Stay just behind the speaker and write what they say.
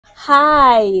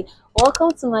Hi,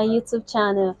 welcome to my YouTube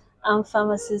channel. I'm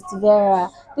pharmacist Vera.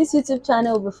 This YouTube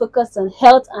channel will be focused on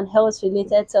health and health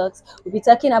related talks. We'll be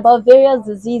talking about various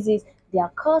diseases, their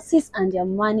causes and their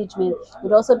management.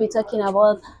 We'll also be talking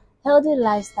about healthy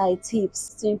lifestyle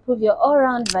tips to improve your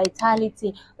all-round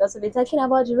vitality. We'll also be talking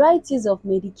about the right use of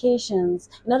medications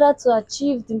in order to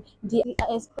achieve the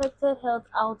expected health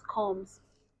outcomes.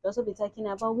 We'll also be talking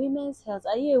about women's health.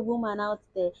 Are you a woman out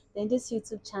there? Then this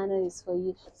YouTube channel is for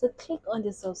you. So click on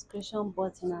the subscription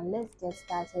button and let's get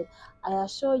started. I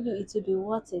assure you it will be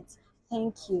worth it.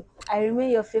 Thank you. I remain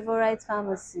your favorite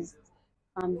pharmacist,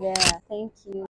 Vera. Thank you.